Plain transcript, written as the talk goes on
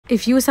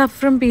If you suffer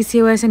from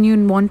PCOS and you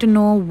want to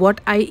know what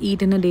I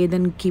eat in a day,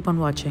 then keep on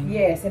watching.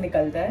 ये ऐसे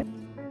निकलता है.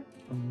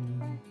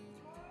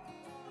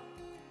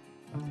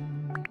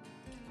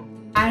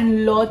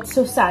 And lots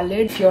of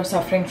salad. If you're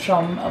suffering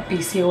from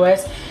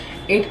PCOS,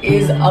 it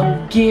is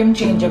a game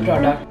changer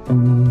product.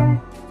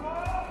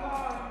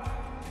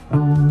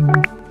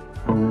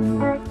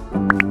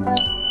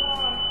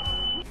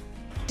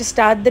 To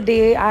start the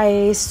day,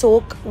 I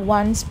soak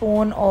 1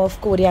 spoon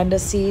of coriander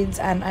seeds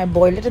and I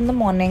boil it in the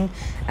morning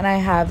and I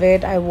have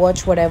it. I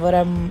watch whatever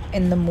I'm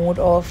in the mood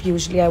of.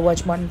 Usually I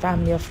watch Modern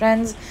Family or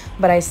Friends,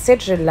 but I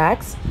sit,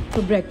 relax.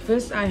 For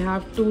breakfast, I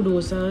have 2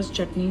 dosas,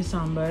 chutney,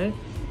 sambar,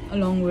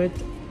 along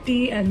with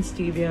tea and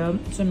stevia,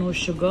 so no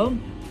sugar.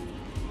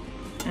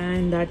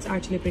 And that's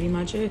actually pretty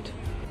much it.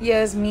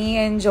 Here's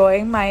me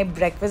enjoying my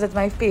breakfast. It's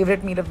my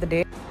favorite meal of the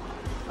day.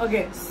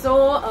 Okay, so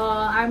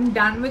I'm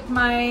done with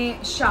my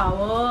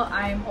shower.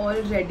 I'm all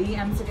ready.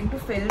 I'm sitting to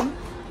film.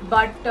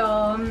 But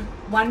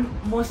one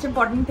most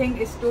important thing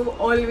is to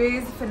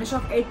always finish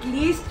off at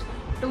least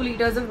 2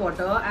 liters of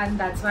water, and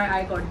that's why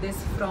I got this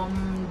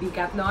from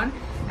Decathlon.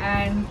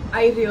 And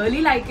I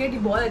really like it.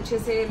 बहुत अच्छे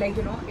से, like,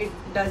 you know, it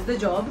does the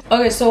job.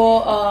 Okay,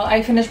 so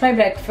I finished my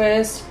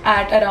breakfast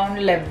at around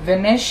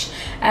 11ish,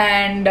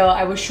 and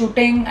I was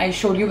shooting. I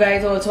showed you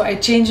guys also. I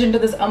changed into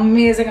this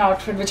amazing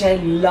outfit which I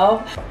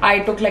love. I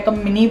took like a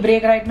mini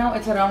break right now.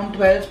 It's around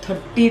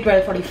 12:30,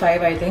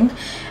 12:45 I think,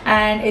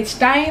 and it's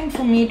time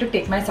for me to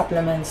take my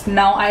supplements.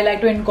 Now I like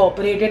to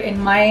incorporate it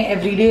in my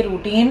everyday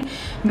routine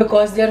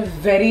because they're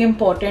very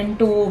important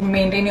to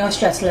maintain your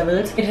stress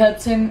levels. It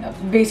helps in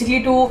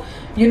basically to,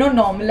 you know,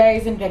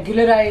 normalize and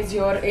regularize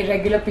your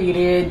irregular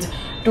periods,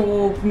 to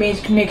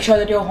make sure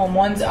that your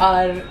hormones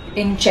are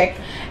in check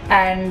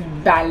and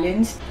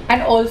balanced,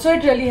 and also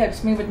it really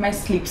helps me with my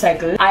sleep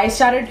cycle. I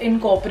started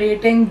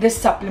incorporating this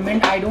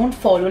supplement. I don't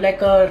follow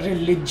like a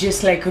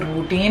religious like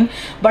routine,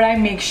 but I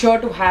make sure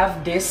to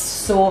have this.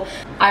 So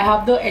I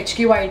have the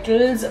HK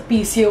Vitals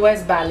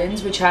PCOS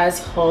balance, which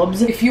has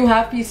herbs. If you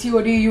have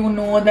PCOD, you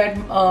know that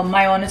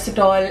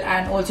myoinositol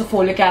and also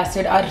folic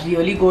acid are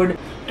really good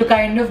to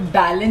kind of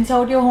balance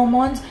out your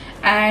hormones.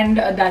 And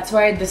that's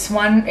why this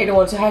one, it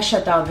also has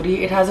shatavari.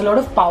 It has a lot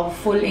of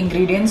powerful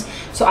ingredients,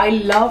 so I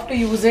love to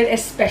use it,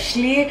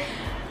 especially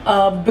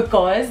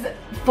because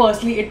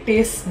firstly it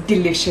tastes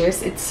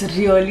delicious. It's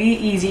really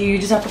easy. You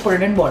just have to put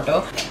it in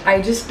water.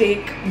 I just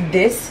take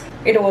this.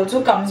 It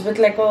also comes with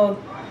like a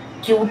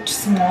cute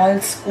small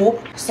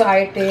scoop, so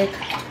I take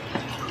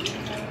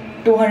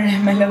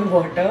 200 ml of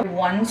water,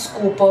 1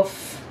 scoop of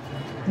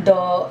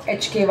the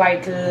HK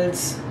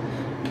Vitals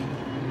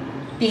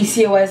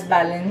PCOS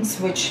balance,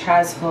 which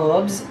has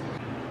herbs.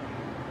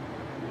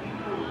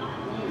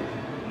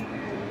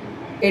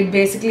 It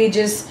basically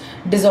just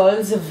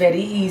dissolves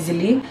very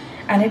easily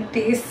and it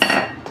tastes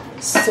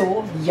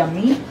so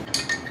yummy.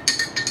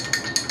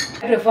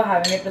 I prefer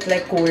having it with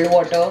like cold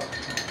water.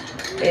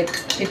 It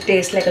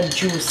tastes like a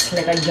juice,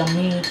 like a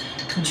yummy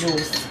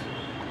juice.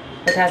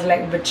 It has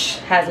like, which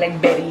has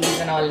like berries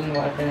and all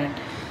involved in it.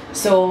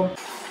 So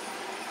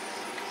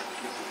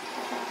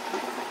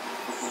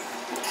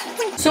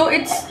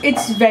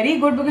it's very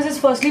good because it's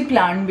firstly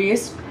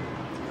plant-based,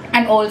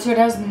 and also it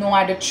has no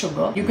added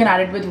sugar. You can add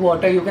it with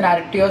water, you can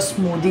add it to your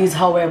smoothies,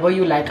 however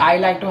you like. I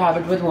like to have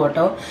it with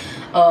water.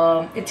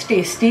 It's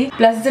tasty,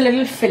 plus it's a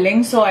little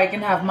filling, so I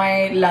can have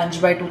my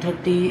lunch by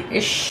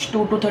 2:30ish,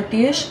 2 to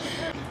 2:30ish.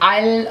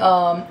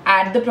 I'll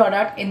add the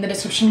product in the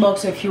description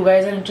box, so if you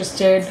guys are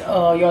interested,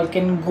 y'all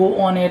can go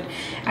on it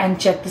and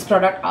check this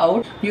product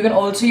out. You can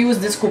also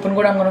use this coupon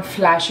code. I'm going to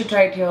flash it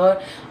right here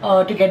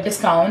to get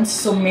discounts,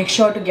 so make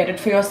sure to get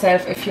it for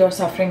yourself if you're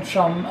suffering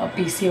from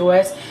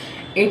PCOS.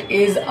 It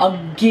is a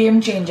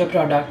game changer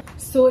product.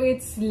 So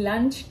it's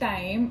lunch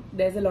time.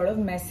 There's a lot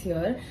of mess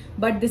here,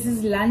 but this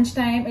is lunch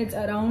time. It's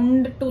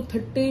around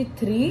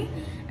 2:33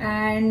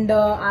 and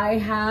I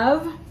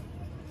have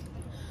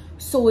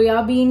soya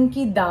bean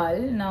ki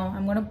dal. Now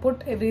I'm gonna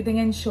put everything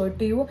and show it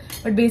to you,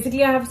 but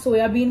basically I have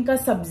soya bean ka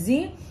sabzi.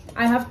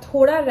 I have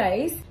thoda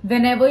rice.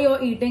 Whenever you're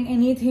eating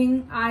anything,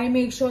 I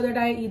make sure that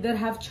I either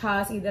have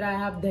chas, either I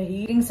have dahi.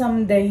 Eating some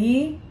dahi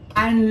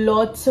and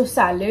lots of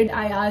salad.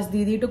 I asked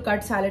Didi to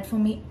cut salad for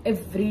me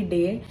every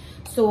day.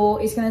 So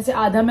इसके वजह से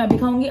आधा मैं अभी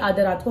खाऊंगी,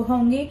 आधा रात को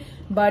खाऊंगी.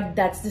 But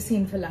that's the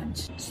scene for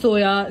lunch.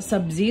 Soya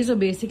sabzi.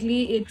 So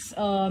basically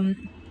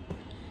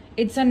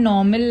it's a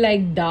normal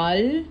like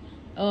dal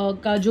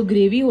का जो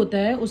ग्रेवी होता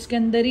है उसके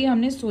अंदर ही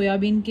हमने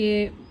सोयाबीन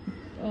के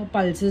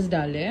pulses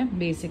डाले हैं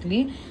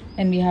basically,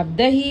 and we have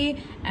dahi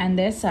and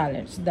there's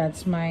salad. So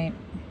that's my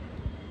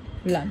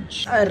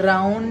lunch.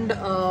 Around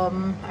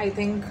I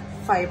think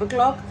 5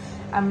 o'clock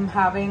I'm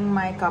having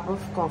my cup of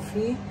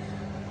coffee.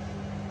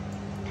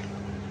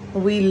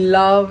 We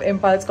love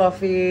impulse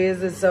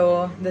coffees,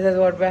 so this is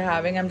what we're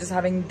having. I'm just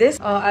having this.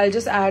 I'll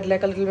just add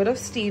like a little bit of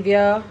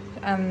stevia,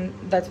 and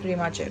that's pretty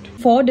much it.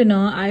 For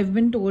dinner, I've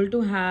been told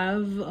to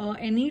have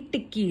any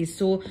tikki.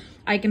 So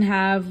I can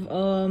have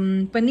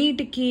paneer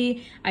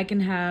tikki, I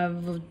can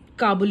have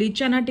Kabuli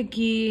chana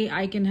tikki,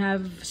 I can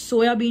have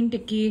soya bean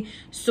tikki.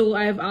 So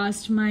I've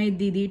asked my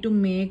didi to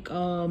make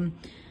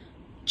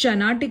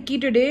chana tikki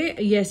today.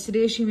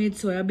 Yesterday she made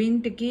soya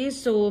bean tikki.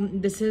 So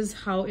this is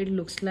how it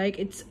looks like.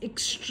 It's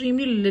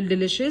extremely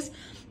delicious,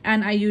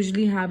 and I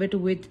usually have it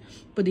with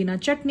pudina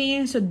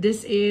chutney. So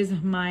this is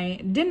my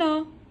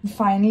dinner.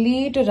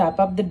 Finally, to wrap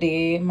up the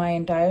day, my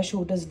entire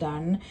shoot is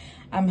done.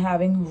 I'm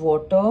having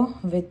water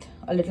with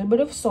a little bit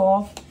of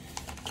sauce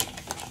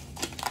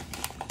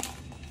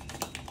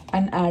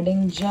and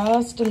adding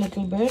just a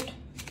little bit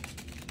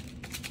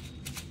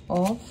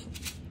of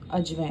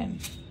ajwain.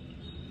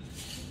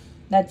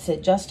 That's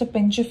it, just a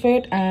pinch of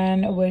it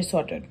and we're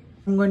sorted.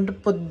 I'm going to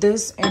put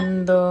this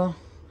in the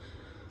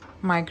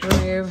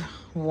microwave,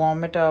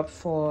 warm it up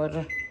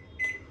for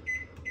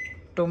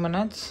 2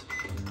 minutes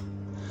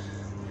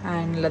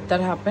and let that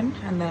happen,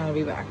 and then I'll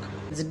be back.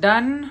 It's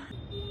done.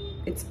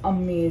 It's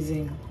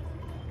amazing.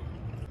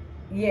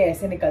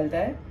 Yes,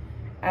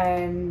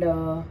 and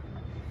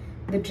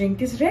the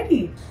drink is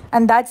ready.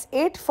 And that's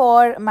it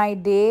for my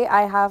day.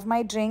 I have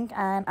my drink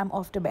and I'm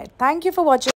off to bed. Thank you for watching.